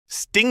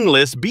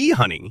stingless bee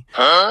honey.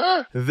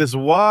 Huh? This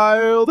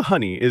wild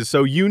honey is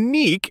so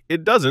unique,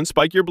 it doesn't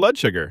spike your blood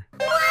sugar.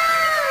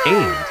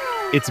 And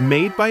it's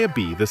made by a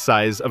bee the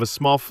size of a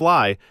small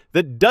fly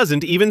that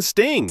doesn't even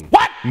sting.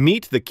 What?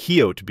 Meet the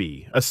Kiyot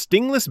bee, a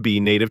stingless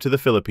bee native to the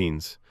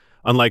Philippines.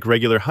 Unlike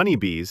regular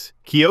honeybees,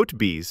 Kiyot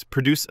bees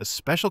produce a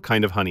special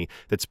kind of honey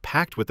that's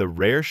packed with a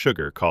rare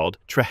sugar called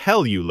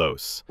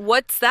trehalulose.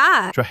 What's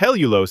that?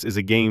 Trehalulose is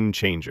a game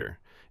changer.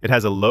 It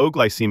has a low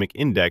glycemic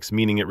index,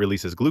 meaning it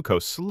releases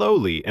glucose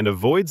slowly and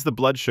avoids the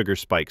blood sugar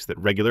spikes that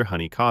regular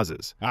honey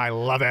causes. I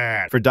love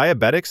it. For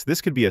diabetics, this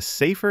could be a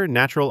safer,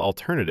 natural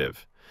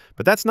alternative.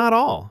 But that's not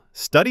all.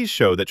 Studies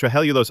show that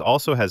trehalulose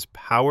also has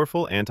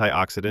powerful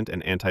antioxidant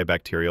and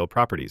antibacterial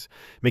properties,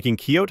 making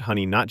Kiyot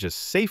honey not just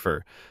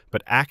safer,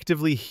 but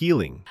actively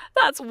healing.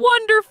 That's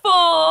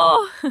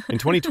wonderful! In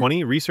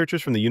 2020,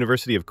 researchers from the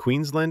University of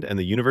Queensland and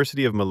the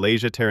University of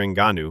Malaysia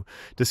Terengganu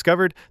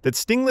discovered that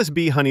stingless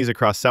bee honeys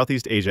across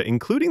Southeast Asia,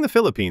 including the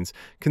Philippines,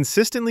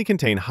 consistently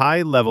contain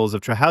high levels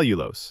of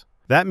trehalulose.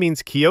 That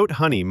means Kiyot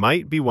honey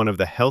might be one of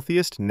the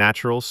healthiest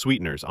natural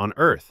sweeteners on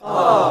Earth.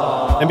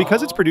 Aww. And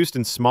because it's produced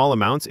in small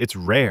amounts, it's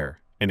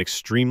rare and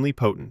extremely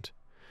potent.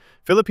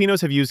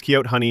 Filipinos have used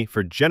Kiyot honey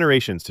for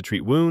generations to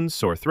treat wounds,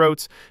 sore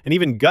throats, and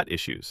even gut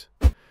issues.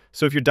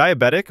 So if you're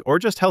diabetic or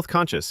just health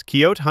conscious,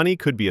 Kiyot honey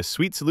could be a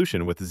sweet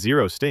solution with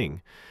zero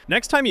sting.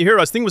 Next time you hear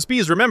us stingless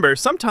bees, remember,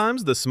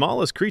 sometimes the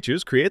smallest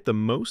creatures create the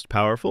most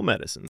powerful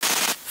medicines.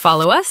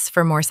 Follow us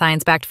for more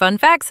science-backed fun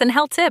facts and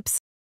health tips.